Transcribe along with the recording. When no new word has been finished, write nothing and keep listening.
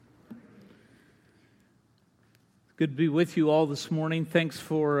Good to be with you all this morning. Thanks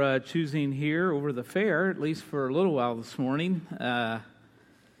for choosing here over the fair, at least for a little while this morning. It's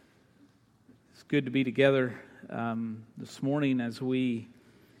good to be together this morning as we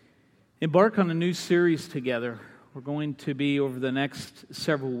embark on a new series together. We're going to be, over the next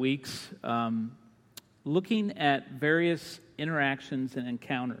several weeks, looking at various interactions and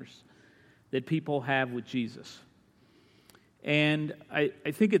encounters that people have with Jesus. And I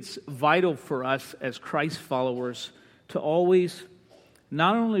think it's vital for us as Christ followers to always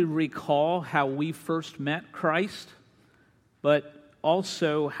not only recall how we first met Christ, but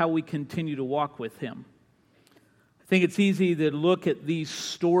also how we continue to walk with Him. I think it's easy to look at these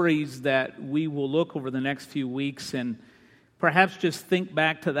stories that we will look over the next few weeks and perhaps just think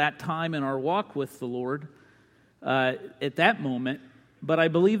back to that time in our walk with the Lord at that moment. But I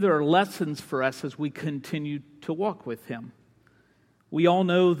believe there are lessons for us as we continue to walk with Him. We all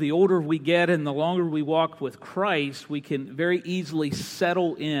know the older we get and the longer we walk with Christ, we can very easily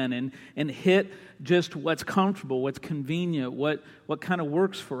settle in and hit just what's comfortable, what's convenient, what kind of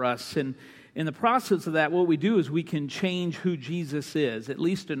works for us. And in the process of that, what we do is we can change who Jesus is, at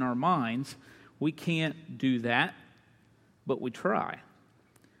least in our minds. We can't do that, but we try.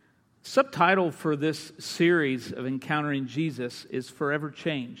 Subtitle for this series of Encountering Jesus is Forever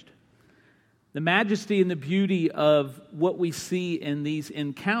Changed. The majesty and the beauty of what we see in these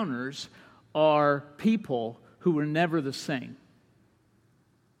encounters are people who were never the same.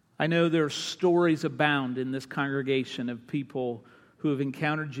 I know there are stories abound in this congregation of people who have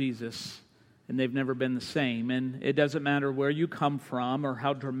encountered Jesus and they've never been the same. And it doesn't matter where you come from or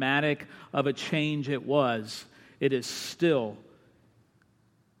how dramatic of a change it was, it is still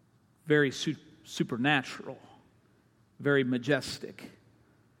very supernatural, very majestic,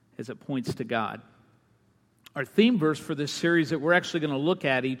 as it points to God. Our theme verse for this series that we're actually going to look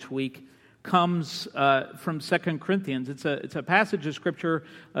at each week comes from 2 Corinthians. It's a passage of Scripture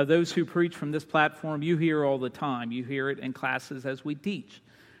those who preach from this platform, you hear all the time. You hear it in classes as we teach.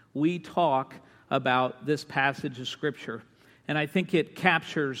 We talk about this passage of Scripture, and I think it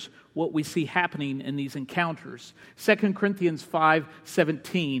captures what we see happening in these encounters. 2 Corinthians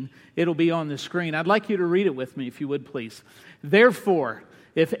 5:17, it'll be on the screen. I'd like you to read it with me, if you would, please. Therefore,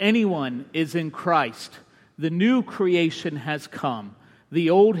 if anyone is in Christ, the new creation has come. The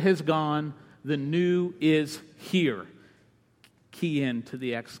old has gone, the new is here. Key in to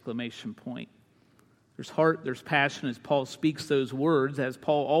the exclamation point. There's heart, there's passion as Paul speaks those words, as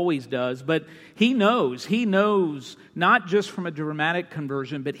Paul always does, but he knows not just from a dramatic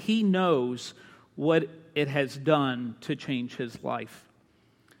conversion, but he knows what it has done to change his life.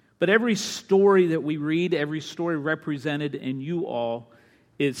 But every story that we read, every story represented in you all,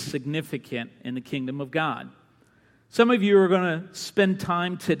 is significant in the kingdom of God. Some of you are going to spend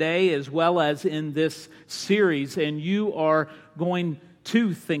time today as well as in this series, and you are going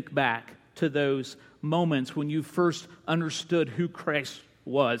to think back to those moments when you first understood who Christ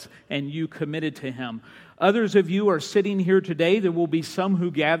was and you committed to Him. Others of you are sitting here today. There will be some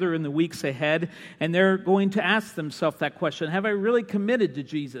who gather in the weeks ahead, and they're going to ask themselves that question: have I really committed to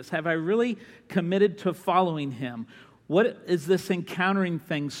Jesus? Have I really committed to following Him? What is this encountering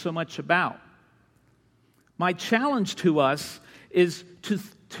thing so much about? My challenge to us is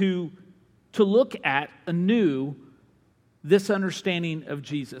to look at anew this understanding of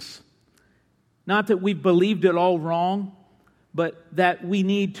Jesus. Not that we've believed it all wrong, but that we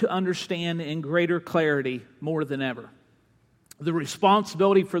need to understand in greater clarity more than ever. The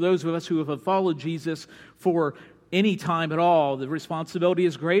responsibility for those of us who have followed Jesus for any time at all, the responsibility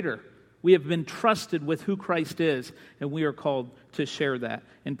is greater. We have been trusted with who Christ is, and we are called to share that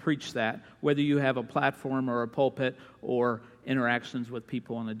and preach that, whether you have a platform or a pulpit or interactions with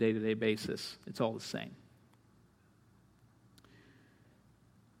people on a day-to-day basis. It's all the same.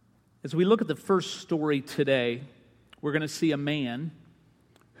 As we look at the first story today, we're going to see a man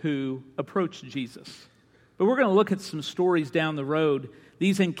who approached Jesus. But we're going to look at some stories down the road,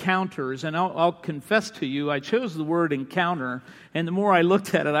 these encounters, and I'll confess to you, I chose the word encounter, and the more I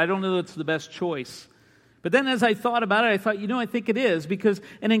looked at it, I don't know that's the best choice. But then as I thought about it, I thought, I think it is, because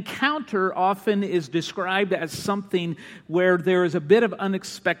an encounter often is described as something where there is a bit of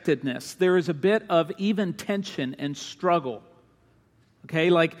unexpectedness, there is a bit of even tension and struggle. Okay,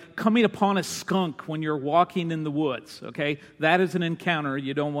 like coming upon a skunk when you're walking in the woods, okay? That is an encounter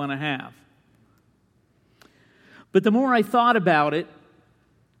you don't want to have. But the more I thought about it,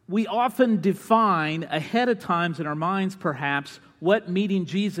 we often define ahead of times in our minds, perhaps, what meeting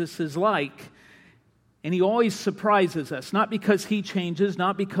Jesus is like. And He always surprises us, not because He changes,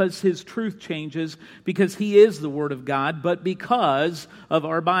 not because His truth changes, because He is the Word of God, but because of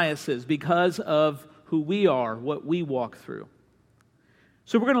our biases, because of who we are, what we walk through.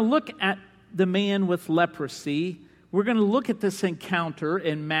 So we're going to look at the man with leprosy. We're going to look at this encounter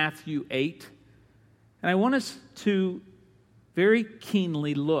in Matthew 8. And I want us to very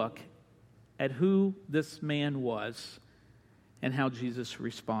keenly look at who this man was and how Jesus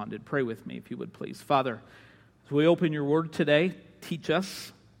responded. Pray with me, if you would please. Father, as we open your word today, teach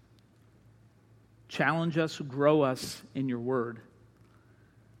us, challenge us, grow us in your word.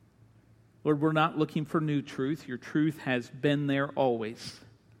 Lord, we're not looking for new truth. Your truth has been there always.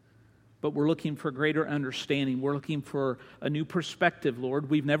 But we're looking for greater understanding. We're looking for a new perspective, Lord.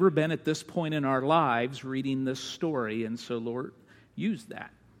 We've never been at this point in our lives reading this story. And so, Lord, use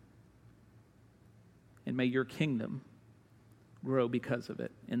that. And may your kingdom grow because of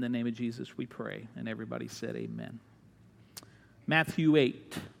it. In the name of Jesus we pray. And everybody said amen. Matthew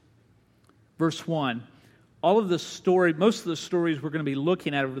 8, verse 1. Most of the stories we're going to be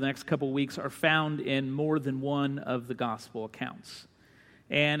looking at over the next couple of weeks are found in more than one of the gospel accounts.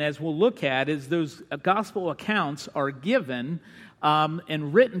 And as we'll look at, is those gospel accounts are given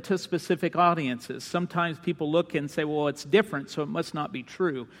and written to specific audiences. Sometimes people look and say, well, it's different, so it must not be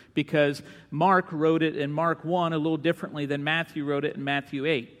true, because Mark wrote it in Mark 1 a little differently than Matthew wrote it in Matthew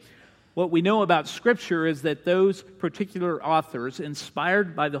 8. What we know about Scripture is that those particular authors,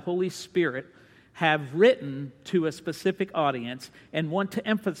 inspired by the Holy Spirit, have written to a specific audience and want to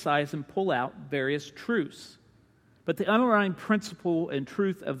emphasize and pull out various truths. But the underlying principle and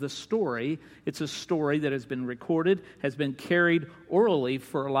truth of the story, it's a story that has been recorded, has been carried orally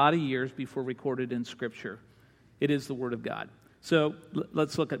for a lot of years before recorded in Scripture. It is the Word of God. So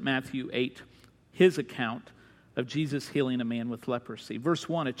let's look at Matthew 8, his account of Jesus healing a man with leprosy. Verse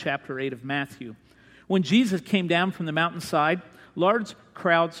 1 of chapter 8 of Matthew. When Jesus came down from the mountainside, large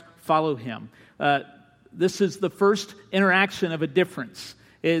crowds followed him. This is the first interaction of a difference,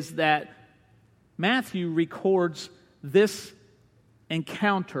 is that Matthew records this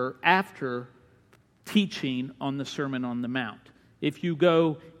encounter after teaching on the Sermon on the Mount. If you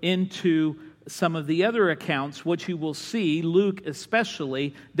go into some of the other accounts, what you will see, Luke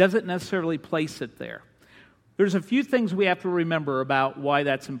especially, doesn't necessarily place it there. There's a few things we have to remember about why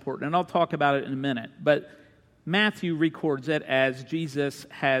that's important, and I'll talk about it in a minute. But Matthew records it as Jesus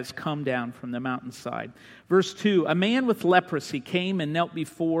has come down from the mountainside. Verse 2, a man with leprosy came and knelt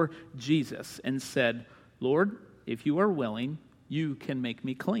before Jesus and said, Lord, if you are willing, you can make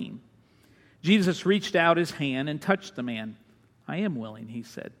me clean. Jesus reached out his hand and touched the man. I am willing, he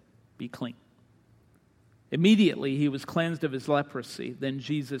said, be clean. Immediately he was cleansed of his leprosy. Then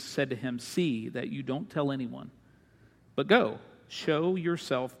Jesus said to him, see that you don't tell anyone, but go. Show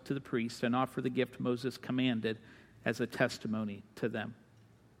yourself to the priest and offer the gift Moses commanded as a testimony to them.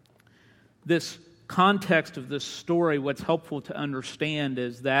 This context of this story, what's helpful to understand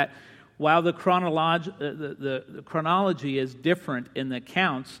is that while the chronology is different in the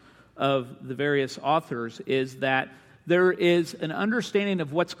accounts of the various authors, is that there is an understanding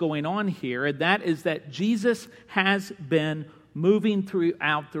of what's going on here, and that is that Jesus has been moving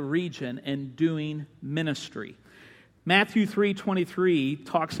throughout the region and doing ministry. Matthew 3:23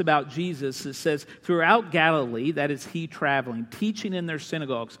 talks about Jesus. It says, throughout Galilee, that is he traveling, teaching in their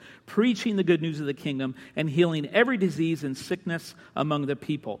synagogues, preaching the good news of the kingdom, and healing every disease and sickness among the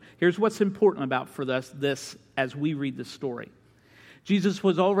people. Here's what's important about for this as we read the story. Jesus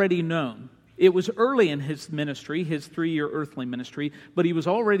was already known. It was early in his ministry, his 3-year earthly ministry, but he was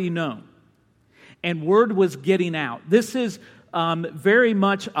already known. And word was getting out. This is very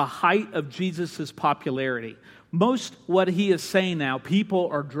much a height of Jesus' popularity. Most what he is saying now, people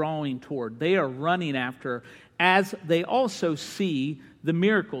are drawing toward. They are running after, as they also see the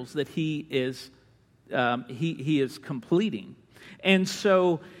miracles that he is completing. And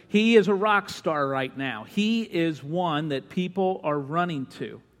so he is a rock star right now. He is one that people are running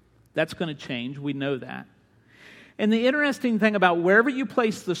to. That's going to change. We know that. And the interesting thing about wherever you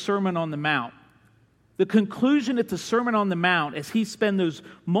place the Sermon on the Mount, the conclusion at the Sermon on the Mount, as he spent those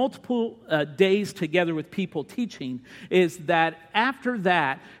multiple days together with people teaching, is that after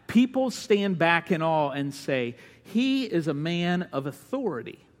that, people stand back in awe and say, he is a man of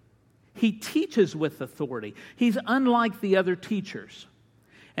authority. He teaches with authority. He's unlike the other teachers.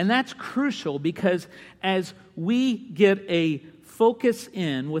 And that's crucial because as we get a focus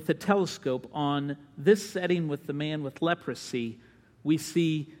in with a telescope on this setting with the man with leprosy, we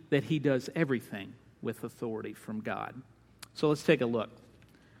see that he does everything with authority from God. So let's take a look.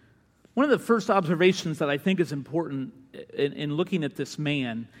 One of the first observations that I think is important in looking at this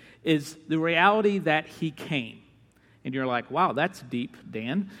man is the reality that he came. And you're like, wow, that's deep,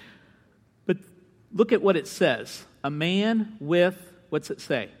 Dan. But look at what it says. A man with, what's it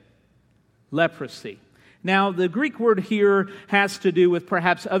say? leprosy. Now, the Greek word here has to do with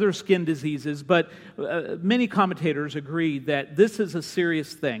perhaps other skin diseases, but many commentators agree that this is a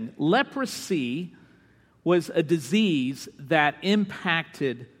serious thing. Leprosy was a disease that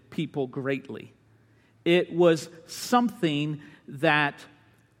impacted people greatly. It was something that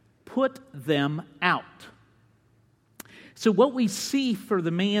put them out. So what we see for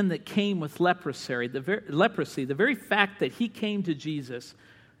the man that came with leprosy, the very fact that he came to Jesus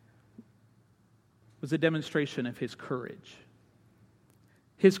was a demonstration of his courage.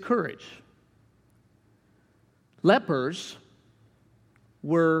 His courage. Lepers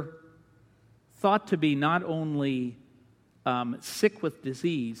were thought to be not only sick with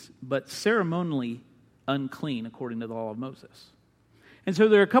disease, but ceremonially unclean according to the law of Moses. And so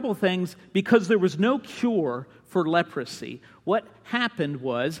there are a couple of things, because there was no cure for leprosy. What happened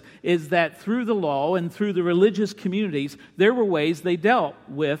is that through the law and through the religious communities, there were ways they dealt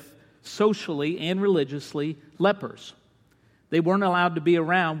with socially and religiously lepers. They weren't allowed to be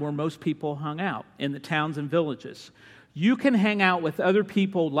around where most people hung out, in the towns and villages. You can hang out with other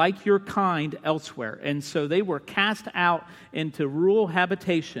people like your kind elsewhere. And so they were cast out into rural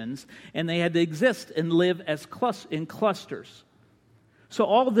habitations, and they had to exist and live as in clusters. So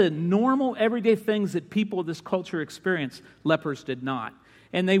all the normal, everyday things that people of this culture experience, lepers did not.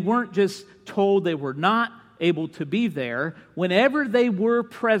 And they weren't just told they were not able to be there. Whenever they were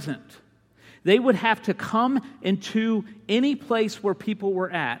present, they would have to come into any place where people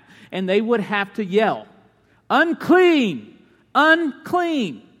were at, and they would have to yell, "Unclean!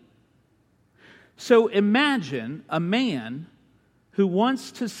 Unclean!" So imagine a man who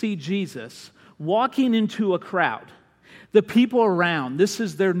wants to see Jesus walking into a crowd. The people around, this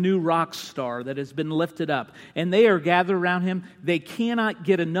is their new rock star that has been lifted up, and they are gathered around him. They cannot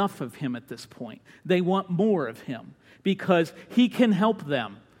get enough of him at this point. They want more of him because he can help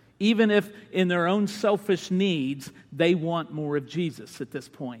them, even if in their own selfish needs, they want more of Jesus at this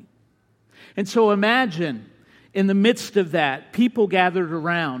point. And so imagine, in the midst of that, people gathered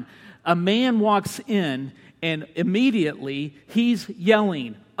around, a man walks in, and immediately he's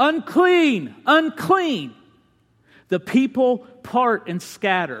yelling, "Unclean! Unclean!" The people part and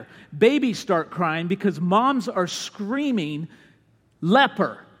scatter. Babies start crying because moms are screaming,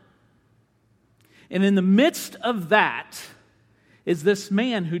 "Leper!" And in the midst of that is this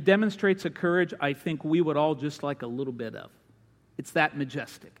man who demonstrates a courage I think we would all just like a little bit of. It's that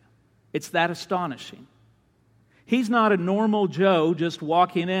majestic. It's that astonishing. He's not a normal Joe just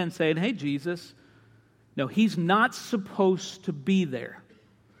walking in saying, "Hey, Jesus." No, he's not supposed to be there.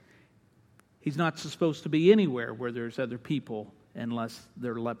 He's not supposed to be anywhere where there's other people unless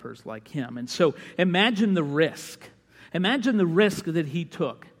they're lepers like him. And so imagine the risk. Imagine the risk that he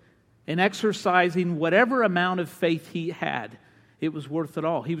took in exercising whatever amount of faith he had. It was worth it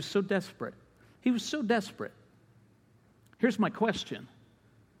all. He was so desperate. He was so desperate. Here's my question.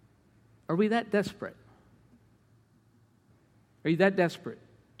 Are we that desperate? Are you that desperate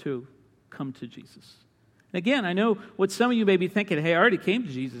to come to Jesus? And again, I know what some of you may be thinking, "Hey, I already came to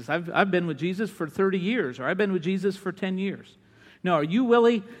Jesus. I've been with Jesus for 30 years, or I've been with Jesus for 10 years. No, are you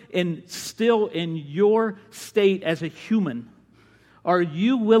willing, and still in your state as a human, are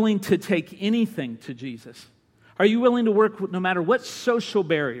you willing to take anything to Jesus? Are you willing to work with no matter what social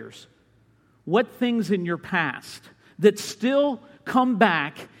barriers, what things in your past that still come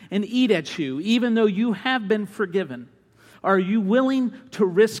back and eat at you, even though you have been forgiven? Are you willing to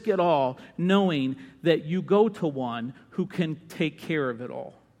risk it all, knowing that you go to one who can take care of it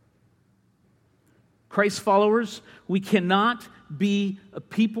all? Christ followers, we cannot be a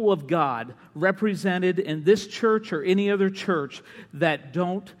people of God represented in this church or any other church that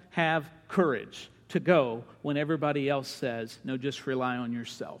don't have courage to go when everybody else says, "No, just rely on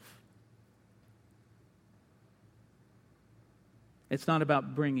yourself." It's not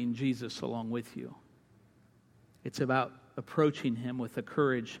about bringing Jesus along with you. It's about approaching him with the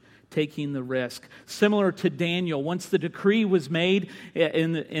courage, taking the risk. Similar to Daniel, once the decree was made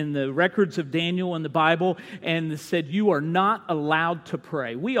in the records of Daniel in the Bible, and said, "You are not allowed to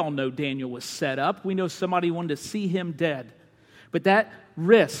pray." We all know Daniel was set up. We know somebody wanted to see him dead. But that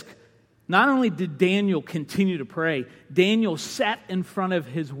risk, not only did Daniel continue to pray, Daniel sat in front of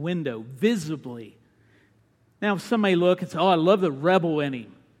his window visibly. Now, some may look and say, "Oh, I love the rebel in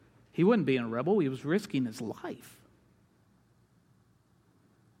him." He wasn't being a rebel. He was risking his life.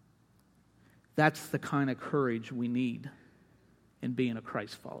 That's the kind of courage we need in being a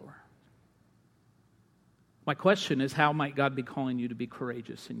Christ follower. My question is, how might God be calling you to be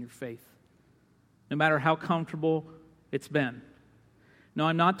courageous in your faith? No matter how comfortable it's been. No,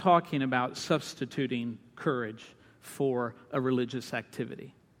 I'm not talking about substituting courage for a religious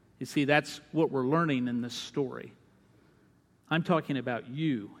activity. You see, that's what we're learning in this story. I'm talking about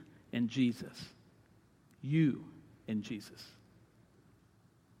you and Jesus. You and Jesus.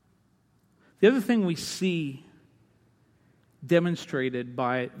 The other thing we see demonstrated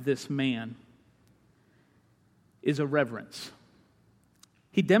by this man is a reverence.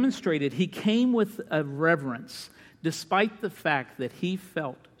 He came with a reverence despite the fact that he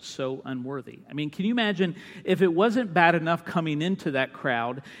felt so unworthy. I mean, can you imagine if it wasn't bad enough coming into that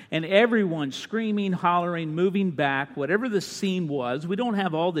crowd and everyone screaming, hollering, moving back, whatever the scene was, we don't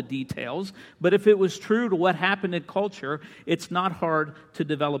have all the details, but if it was true to what happened in culture, it's not hard to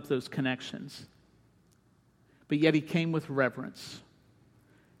develop those connections. But yet he came with reverence.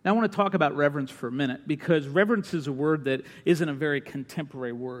 Now I want to talk about reverence for a minute because reverence is a word that isn't a very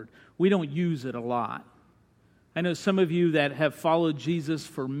contemporary word. We don't use it a lot. I know some of you that have followed Jesus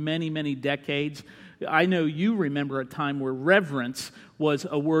for many, many decades. I know you remember a time where reverence was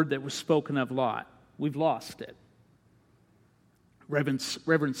a word that was spoken of a lot. We've lost it. Reverence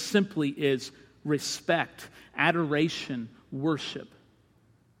simply is respect, adoration, worship.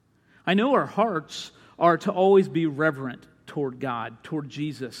 I know our hearts are to always be reverent toward God, toward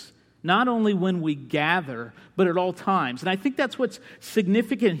Jesus, not only when we gather, but at all times. And I think that's what's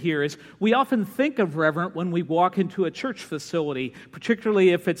significant here is we often think of reverent when we walk into a church facility, particularly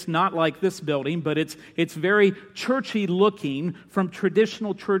if it's not like this building, but it's very churchy looking from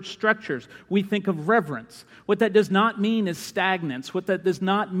traditional church structures. We think of reverence. What that does not mean is stagnance. What that does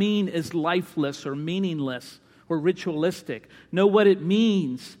not mean is lifeless or meaningless or ritualistic. No, what it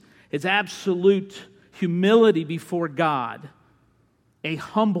means is absolute humility before God. A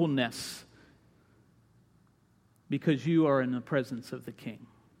humbleness because you are in the presence of the King.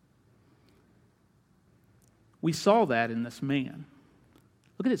 We saw that in this man.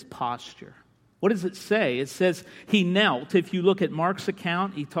 Look at his posture. What does it say? It says he knelt. If you look at Mark's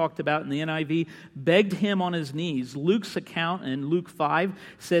account, he talked about in the NIV, begged him on his knees. Luke's account in Luke 5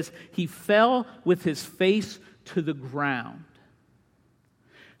 says he fell with his face to the ground.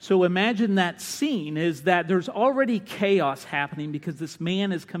 So imagine that scene is that there's already chaos happening because this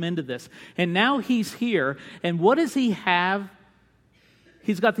man has come into this. And now he's here. And what does he have?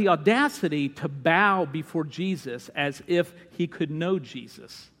 He's got the audacity to bow before Jesus as if he could know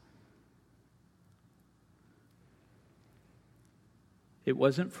Jesus. It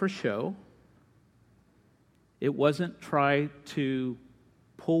wasn't for show. It wasn't try to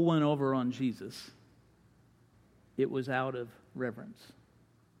pull one over on Jesus. It was out of reverence.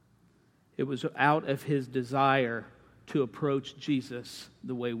 It was out of his desire to approach Jesus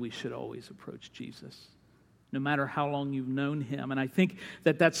the way we should always approach Jesus, no matter how long you've known him. And I think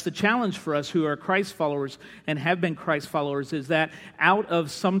that that's the challenge for us who are Christ followers and have been Christ followers, is that out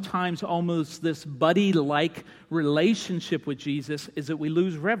of sometimes almost this buddy-like relationship with Jesus is that we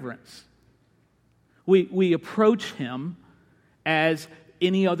lose reverence. We approach him as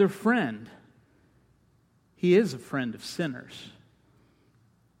any other friend. He is a friend of sinners.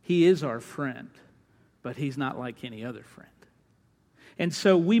 He is our friend, but he's not like any other friend. And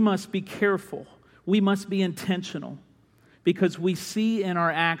so we must be careful. We must be intentional because we see in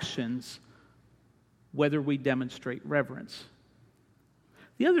our actions whether we demonstrate reverence.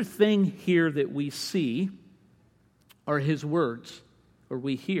 The other thing here that we see are his words, or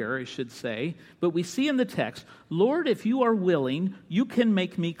we hear, I should say, but we see in the text, Lord, if you are willing, you can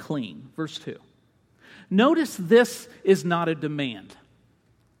make me clean. Verse 2. Notice this is not a demand.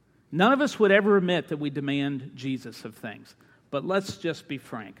 None of us would ever admit that we demand Jesus of things. But let's just be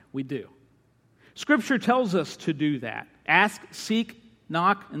frank, we do. Scripture tells us to do that. Ask, seek,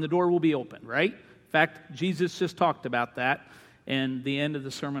 knock, and the door will be open, right? In fact, Jesus just talked about that in the end of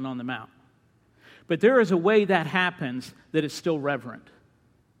the Sermon on the Mount. But there is a way that happens that is still reverent.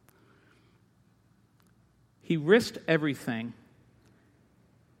 He risked everything,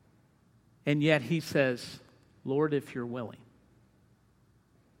 and yet he says, Lord, if you're willing.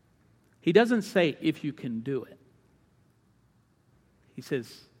 He doesn't say, if you can do it. He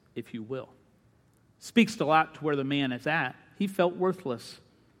says, if you will. Speaks a lot to where the man is at. He felt worthless.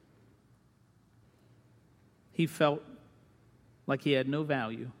 He felt like he had no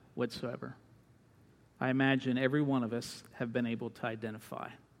value whatsoever. I imagine every one of us have been able to identify,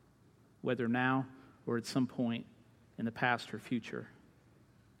 whether now or at some point in the past or future.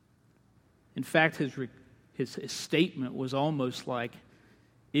 In fact, his statement was almost like,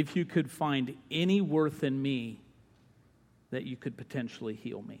 if you could find any worth in me, that you could potentially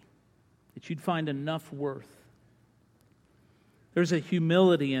heal me. That you'd find enough worth. There's a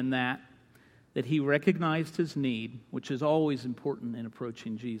humility in that he recognized his need, which is always important in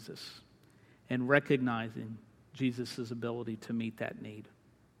approaching Jesus, and recognizing Jesus' ability to meet that need.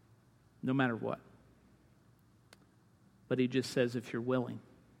 no matter what. But he just says, if you're willing.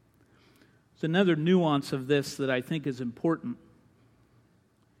 There's another nuance of this that I think is important,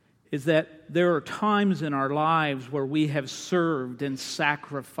 is that there are times in our lives where we have served and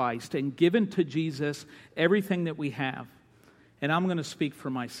sacrificed and given to Jesus everything that we have. And I'm going to speak for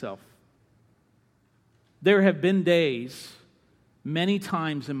myself. There have been days, many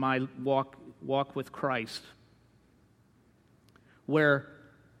times in my walk with Christ, where,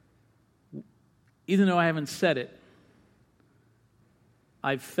 even though I haven't said it,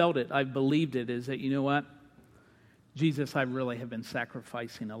 I've felt it, I've believed it, is that, you know what? Jesus, I really have been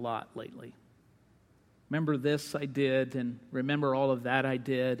sacrificing a lot lately. Remember this I did, and remember all of that I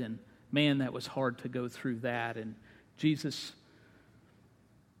did, and man, that was hard to go through that. And Jesus,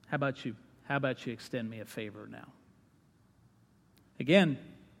 how about you? How about you extend me a favor now? Again,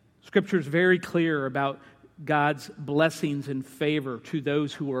 Scripture is very clear about God's blessings and favor to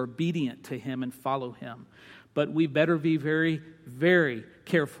those who are obedient to Him and follow Him. But we better be very, very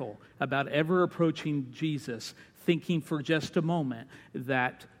careful about ever approaching Jesus thinking for just a moment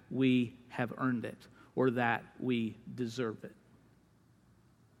that we have earned it or that we deserve it.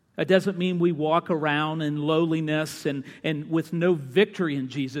 That doesn't mean we walk around in lowliness and with no victory in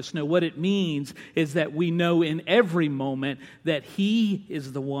Jesus. No, what it means is that we know in every moment that He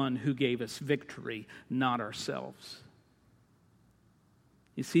is the one who gave us victory, not ourselves.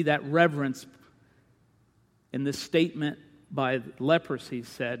 You see, that reverence in this statement by leprosy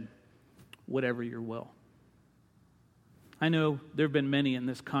said, whatever your will. I know there have been many in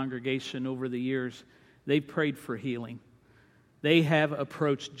this congregation over the years. They've prayed for healing. They have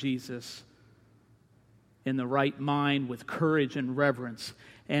approached Jesus in the right mind with courage and reverence.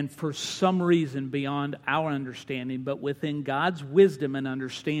 And for some reason beyond our understanding, but within God's wisdom and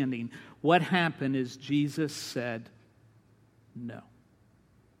understanding, what happened is Jesus said no.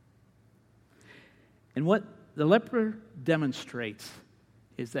 And what the leper demonstrates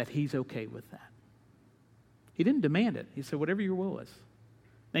is that he's okay with that. He didn't demand it. He said, whatever your will is.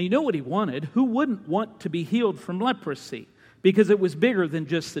 Now, you know what he wanted. Who wouldn't want to be healed from leprosy? Because it was bigger than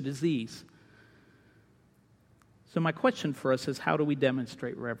just the disease. So my question for us is, how do we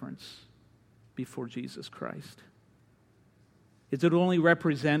demonstrate reverence before Jesus Christ? Is it only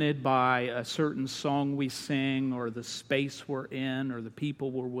represented by a certain song we sing or the space we're in or the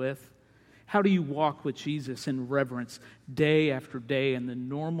people we're with? How do you walk with Jesus in reverence day after day in the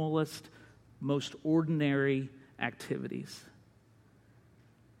normalest, most ordinary activities?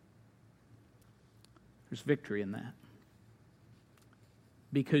 There's victory in that.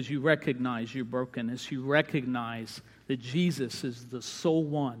 Because you recognize your brokenness. You recognize that Jesus is the sole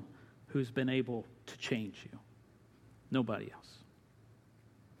one who's been able to change you. Nobody else.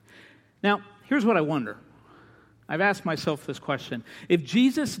 Now, here's what I wonder. I've asked myself this question. If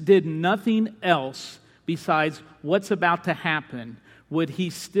Jesus did nothing else besides what's about to happen, would He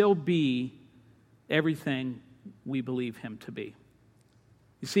still be everything we believe Him to be?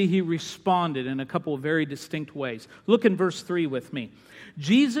 You see, He responded in a couple of very distinct ways. Look in verse 3 with me.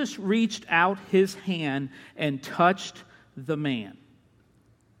 Jesus reached out His hand and touched the man.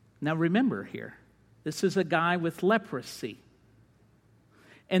 Now remember here, this is a guy with leprosy.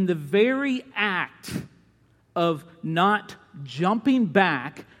 And the very act of not jumping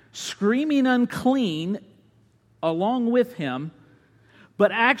back, screaming unclean along with him,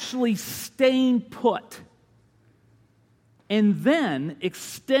 but actually staying put, and then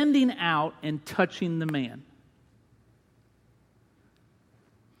extending out and touching the man.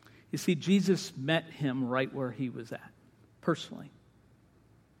 You see, Jesus met him right where he was at, personally.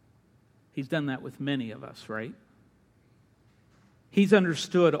 He's done that with many of us, right? He's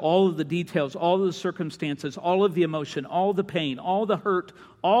understood all of the details, all of the circumstances, all of the emotion, all the pain, all the hurt,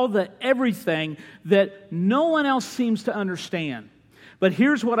 all the everything that no one else seems to understand. But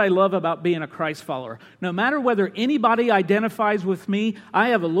here's what I love about being a Christ follower. No matter whether anybody identifies with me, I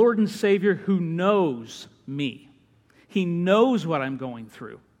have a Lord and Savior who knows me. He knows what I'm going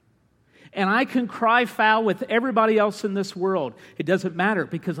through. And I can cry foul with everybody else in this world. It doesn't matter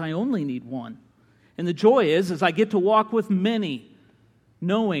because I only need one. And the joy is I get to walk with many,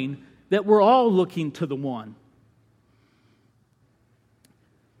 knowing that we're all looking to the one.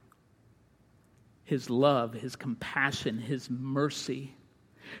 His love, His compassion, His mercy.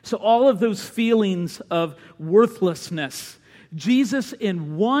 So all of those feelings of worthlessness, Jesus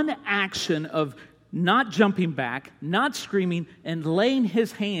in one action of not jumping back, not screaming, and laying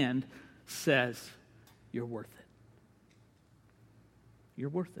His hand says, you're worth it. You're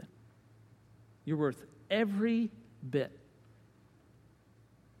worth it. You're worth every bit.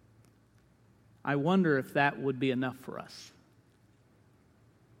 I wonder if that would be enough for us.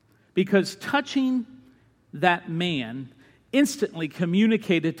 Because touching that man instantly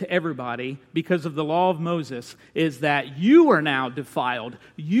communicated to everybody, because of the law of Moses, is that you are now defiled.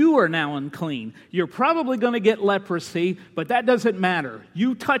 You are now unclean. You're probably going to get leprosy, but that doesn't matter.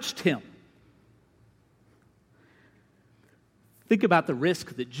 You touched him. Think about the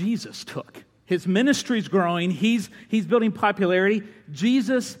risk that Jesus took. His ministry's growing. He's building popularity.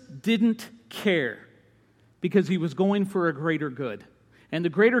 Jesus didn't care because he was going for a greater good. And the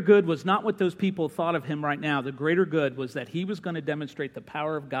greater good was not what those people thought of him right now. The greater good was that he was going to demonstrate the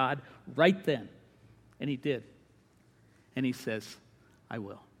power of God right then. And he did. And he says, I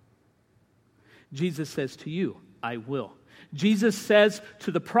will. Jesus says to you, I will. Jesus says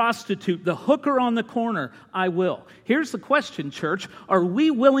to the prostitute, the hooker on the corner, I will. Here's the question, church. Are we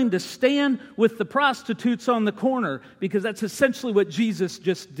willing to stand with the prostitutes on the corner? Because that's essentially what Jesus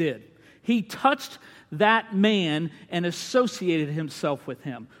just did. He touched that man and associated himself with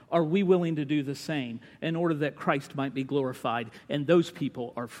him. Are we willing to do the same in order that Christ might be glorified and those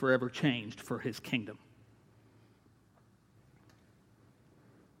people are forever changed for his kingdom?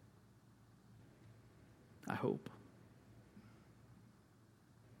 I hope.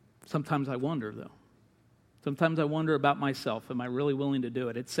 Sometimes I wonder, though. Sometimes I wonder about myself. Am I really willing to do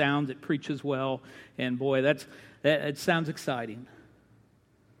it? It preaches well, and boy, it sounds exciting.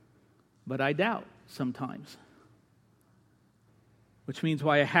 But I doubt sometimes. Which means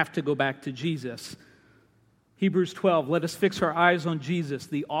why I have to go back to Jesus. Hebrews 12, let us fix our eyes on Jesus,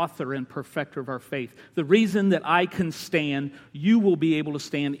 the author and perfecter of our faith. The reason that I can stand, you will be able to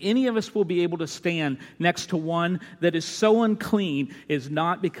stand. Any of us will be able to stand next to one that is so unclean is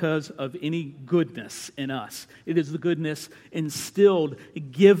not because of any goodness in us. It is the goodness instilled,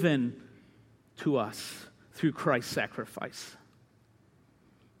 given to us through Christ's sacrifice.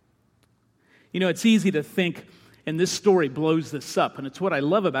 You know, it's easy to think, and this story blows this up, and it's what I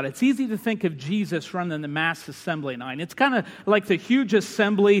love about it. It's easy to think of Jesus running the mass assembly line. It's kind of like the huge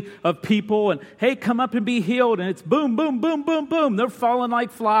assembly of people, and hey, come up and be healed, and it's boom, boom, boom, boom, boom. They're falling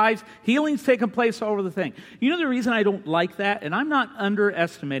like flies. Healing's taking place all over the thing. You know the reason I don't like that, and I'm not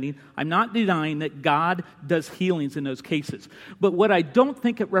underestimating, I'm not denying that God does healings in those cases. But what I don't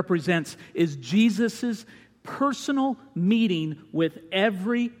think it represents is Jesus's personal meeting with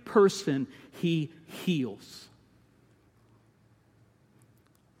every person he heals.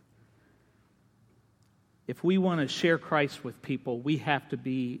 If we want to share Christ with people, we have to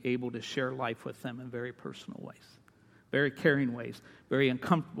be able to share life with them in very personal ways, very caring ways, very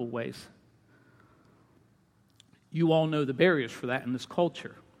uncomfortable ways. You all know the barriers for that in this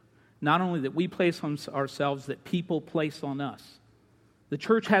culture. Not only that we place on ourselves, that people place on us. The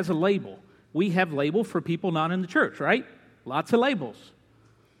church has a label. We have label for people not in the church, right? Lots of labels.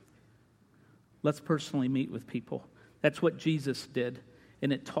 Let's personally meet with people. That's what Jesus did,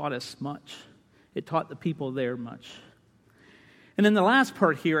 and it taught us much. It taught the people there much. And then the last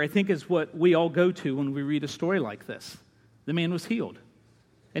part here, I think, is what we all go to when we read a story like this. The man was healed.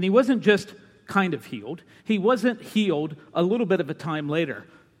 And he wasn't just kind of healed. He wasn't healed a little bit of a time later.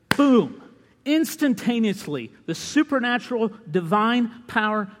 Boom! Instantaneously, the supernatural, divine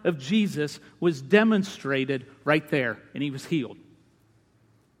power of Jesus was demonstrated right there, and he was healed.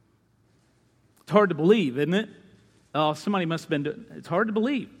 It's hard to believe, isn't it? Oh, somebody must have been doing it. It's hard to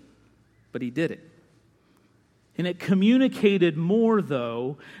believe, but he did it. And it communicated more,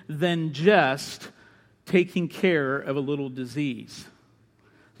 though, than just taking care of a little disease.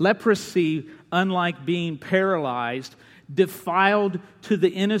 Leprosy, unlike being paralyzed, defiled to the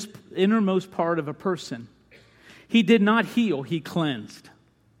innermost part of a person. He did not heal, he cleansed.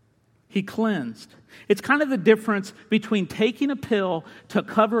 He cleansed. It's kind of the difference between taking a pill to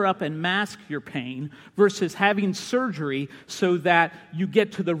cover up and mask your pain versus having surgery so that you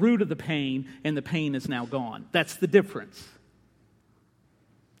get to the root of the pain and the pain is now gone. That's the difference.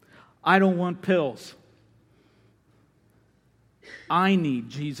 I don't want pills. I need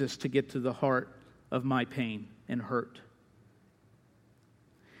Jesus to get to the heart of my pain and hurt.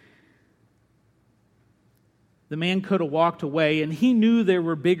 The man could have walked away, and he knew there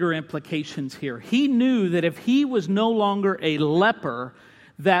were bigger implications here. He knew that if he was no longer a leper,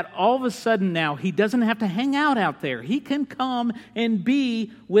 that all of a sudden now he doesn't have to hang out there. He can come and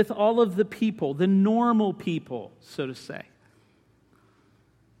be with all of the people, the normal people, so to say.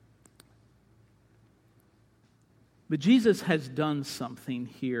 But Jesus has done something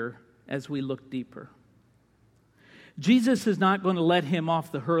here as we look deeper. Jesus is not going to let him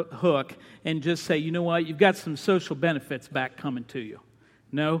off the hook and just say, you know what, you've got some social benefits back coming to you.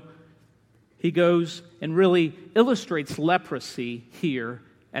 No, he goes and really illustrates leprosy here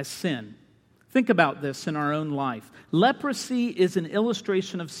as sin. Think about this in our own life. Leprosy is an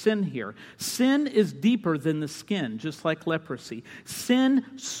illustration of sin here. Sin is deeper than the skin, just like leprosy. Sin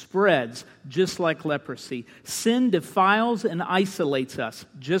spreads, just like leprosy. Sin defiles and isolates us,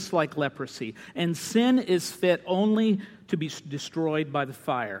 just like leprosy. And sin is fit only to be destroyed by the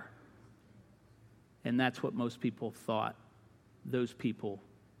fire. And that's what most people thought those people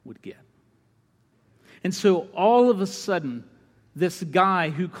would get. And so all of a sudden, this guy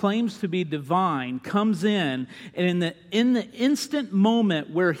who claims to be divine comes in, and in the instant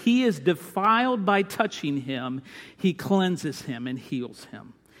moment where he is defiled by touching him, he cleanses him and heals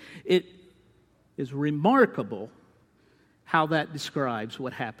him. It is remarkable how that describes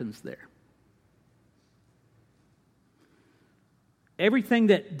what happens there. Everything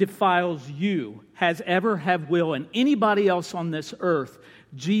that defiles you has ever, have, will, and anybody else on this earth,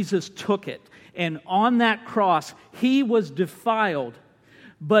 Jesus took it. And on that cross, he was defiled,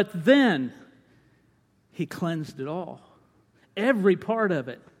 but then he cleansed it all. Every part of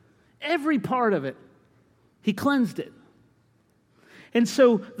it, he cleansed it. And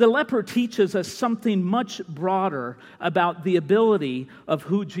so the leper teaches us something much broader about the ability of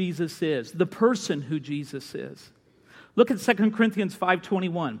who Jesus is, the person who Jesus is. Look at 2 Corinthians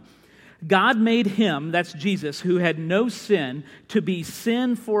 5:21. God made him, that's Jesus, who had no sin, to be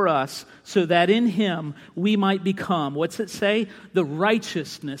sin for us, so that in him we might become, what's it say? The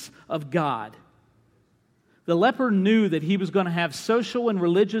righteousness of God. The leper knew that he was going to have social and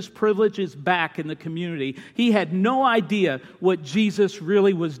religious privileges back in the community. He had no idea what Jesus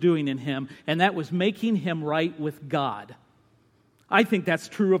really was doing in him, and that was making him right with God. I think that's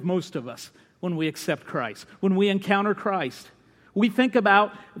true of most of us when we accept Christ, when we encounter Christ. We think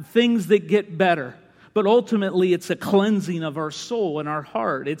about things that get better, but ultimately it's a cleansing of our soul and our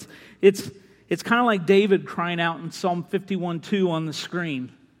heart. It's kind of like David crying out in Psalm 51:2 on the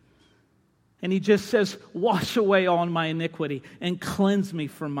screen. And he just says, wash away all my iniquity and cleanse me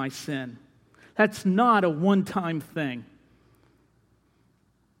from my sin. That's not a one-time thing.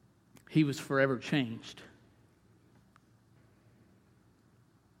 He was forever changed.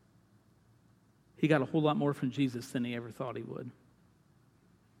 He got a whole lot more from Jesus than he ever thought he would.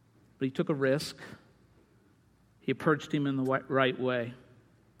 But he took a risk. He approached him in the right way.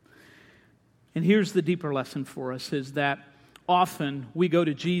 And here's the deeper lesson for us, is that often we go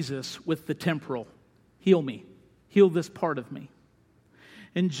to Jesus with the temporal. Heal me. Heal this part of me.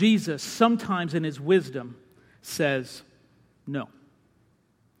 And Jesus, sometimes in his wisdom, says no.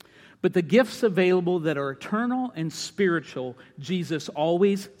 But the gifts available that are eternal and spiritual, Jesus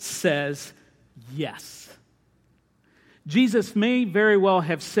always says yes. Jesus may very well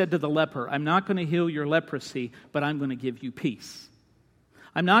have said to the leper, I'm not going to heal your leprosy, but I'm going to give you peace.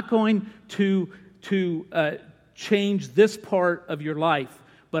 I'm not going to change this part of your life,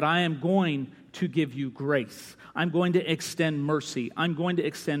 but I am going to give you grace. I'm going to extend mercy. I'm going to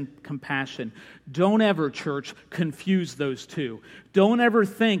extend compassion. Don't ever, church, confuse those two. Don't ever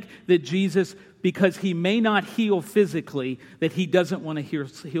think that Jesus, because he may not heal physically, that he doesn't want to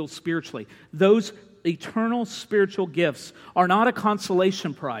heal spiritually. Those eternal spiritual gifts are not a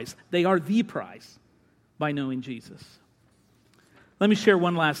consolation prize. They are the prize by knowing Jesus. Let me share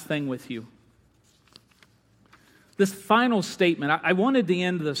one last thing with you. This final statement, I wanted to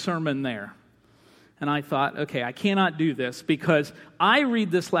end the sermon there. And I thought, okay, I cannot do this because I read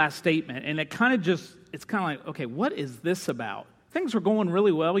this last statement and it's kind of like, okay, what is this about? Things were going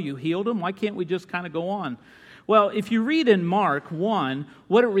really well. You healed them. Why can't we just kind of go on? Well, if you read in Mark 1,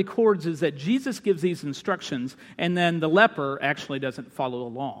 what it records is that Jesus gives these instructions and then the leper actually doesn't follow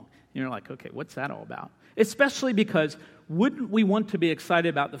along. And you're like, okay, what's that all about? Especially because wouldn't we want to be excited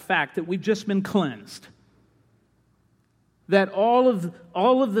about the fact that we've just been cleansed? That all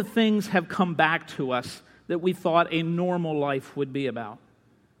of the things have come back to us that we thought a normal life would be about.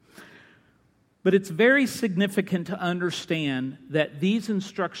 But it's very significant to understand that these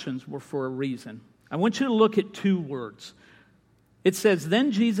instructions were for a reason. I want you to look at two words. It says,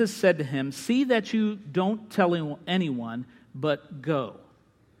 then Jesus said to him, see that you don't tell anyone, but go.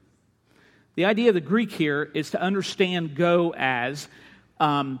 The idea of the Greek here is to understand go as,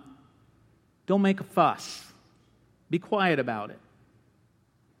 don't make a fuss. Be quiet about it.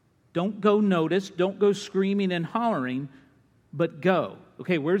 Don't go notice. Don't go screaming and hollering, but go.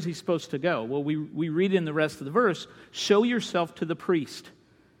 Okay, where's he supposed to go? Well, we read in the rest of the verse, show yourself to the priest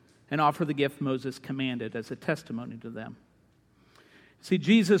and offer the gift Moses commanded as a testimony to them. See,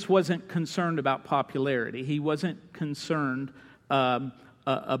 Jesus wasn't concerned about popularity. He wasn't concerned about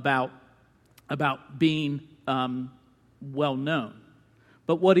being well known.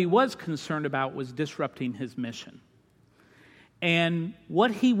 But what he was concerned about was disrupting his mission. And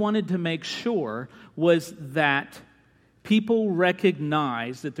what he wanted to make sure was that people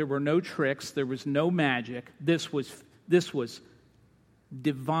recognized that there were no tricks, there was no magic. This was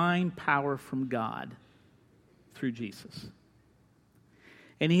divine power from God through Jesus.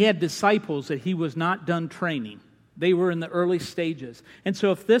 And he had disciples that he was not done training. They were in the early stages. And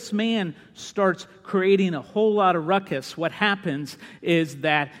so if this man starts creating a whole lot of ruckus, what happens is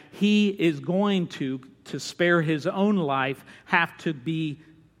that he is going to spare his own life, have to be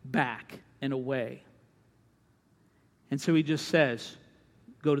back and away. And so he just says,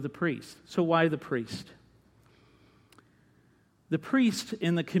 go to the priest. So why the priest? The priest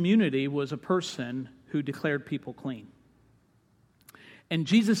in the community was a person who declared people clean. And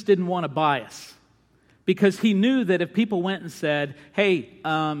Jesus didn't want to bias, because he knew that if people went and said, hey,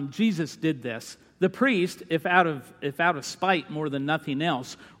 Jesus did this, the priest, if out of spite more than nothing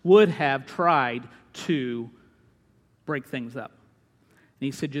else, would have tried to break things up. And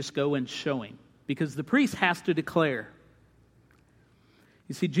he said, just go and show him, because the priest has to declare.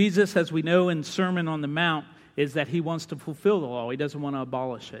 You see, Jesus, as we know in Sermon on the Mount, is that he wants to fulfill the law. He doesn't want to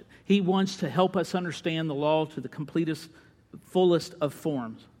abolish it. He wants to help us understand the law to the completest, fullest of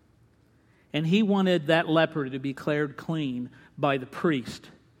forms. And he wanted that leper to be declared clean by the priest,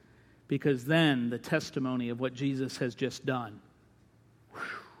 because then the testimony of what Jesus has just done. Whew.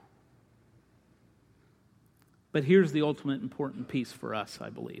 But here's the ultimate important piece for us, I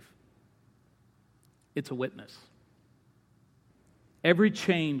believe. It's a witness. Every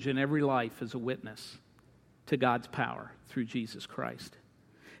change in every life is a witness to God's power through Jesus Christ.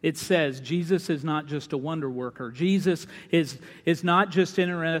 It says Jesus is not just a wonder worker. Jesus is not just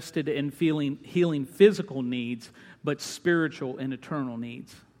interested in healing physical needs, but spiritual and eternal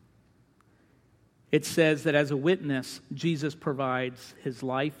needs. It says that as a witness, Jesus provides his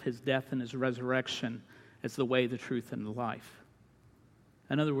life, his death, and his resurrection as the way, the truth, and the life.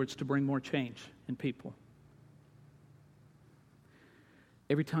 In other words, to bring more change in people.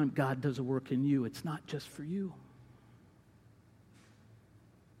 Every time God does a work in you, it's not just for you.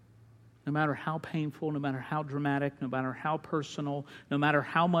 No matter how painful, no matter how dramatic, no matter how personal, no matter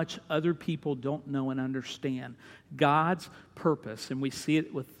how much other people don't know and understand, God's purpose, and we see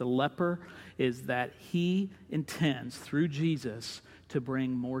it with the leper, is that he intends through Jesus to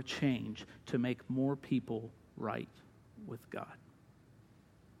bring more change, to make more people right with God.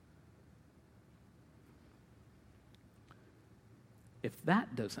 If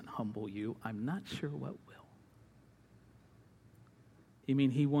that doesn't humble you, I'm not sure what will. You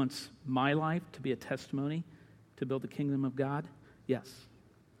mean he wants my life to be a testimony to build the kingdom of God? Yes.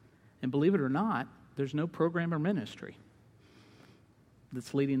 And believe it or not, there's no program or ministry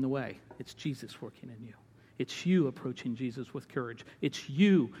that's leading the way. It's Jesus working in you. It's you approaching Jesus with courage. It's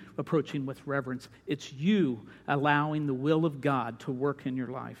you approaching with reverence. It's you allowing the will of God to work in your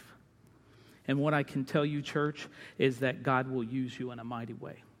life. And what I can tell you, church, is that God will use you in a mighty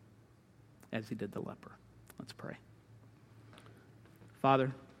way, as he did the leper. Let's pray.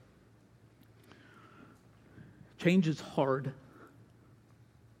 Father, change is hard.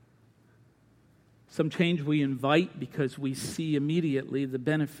 Some change we invite because we see immediately the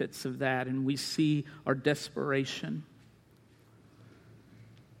benefits of that, and we see our desperation.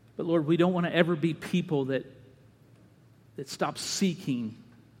 But Lord, we don't want to ever be people that stop seeking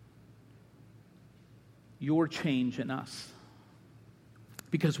your change in us.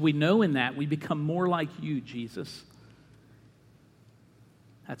 Because we know in that we become more like you, Jesus.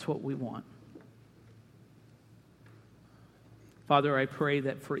 That's what we want. Father, I pray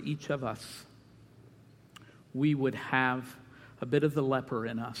that for each of us, we would have a bit of the leper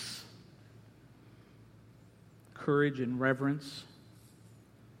in us. Courage and reverence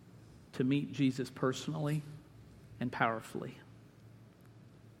to meet Jesus personally and powerfully.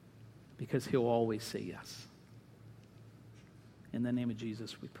 Because he'll always say yes. In the name of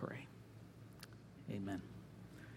Jesus we pray. Amen.